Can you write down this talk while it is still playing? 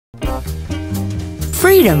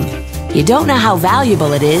Freedom. You don't know how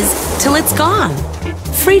valuable it is till it's gone.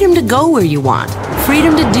 Freedom to go where you want.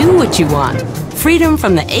 Freedom to do what you want. Freedom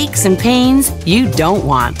from the aches and pains you don't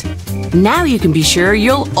want. Now you can be sure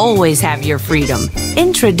you'll always have your freedom.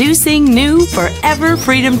 Introducing new Forever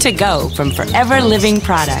Freedom to Go from Forever Living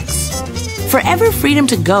Products. Forever Freedom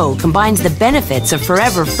to Go combines the benefits of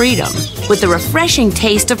Forever Freedom with the refreshing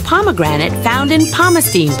taste of pomegranate found in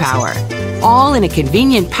Pomestine Power, all in a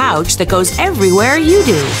convenient pouch that goes everywhere you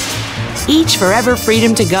do. Each Forever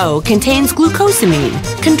Freedom to Go contains glucosamine,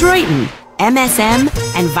 chondroitin,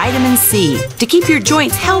 MSM, and vitamin C to keep your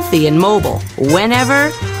joints healthy and mobile, whenever,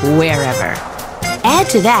 wherever. Add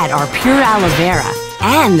to that our pure aloe vera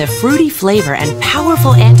and the fruity flavor and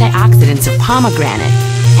powerful antioxidants of pomegranate,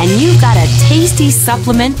 and you've got a tasty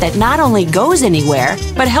supplement that not only goes anywhere,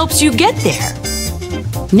 but helps you get there.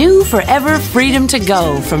 New Forever Freedom to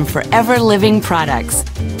Go from Forever Living Products.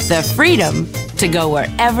 The freedom to go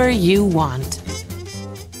wherever you want.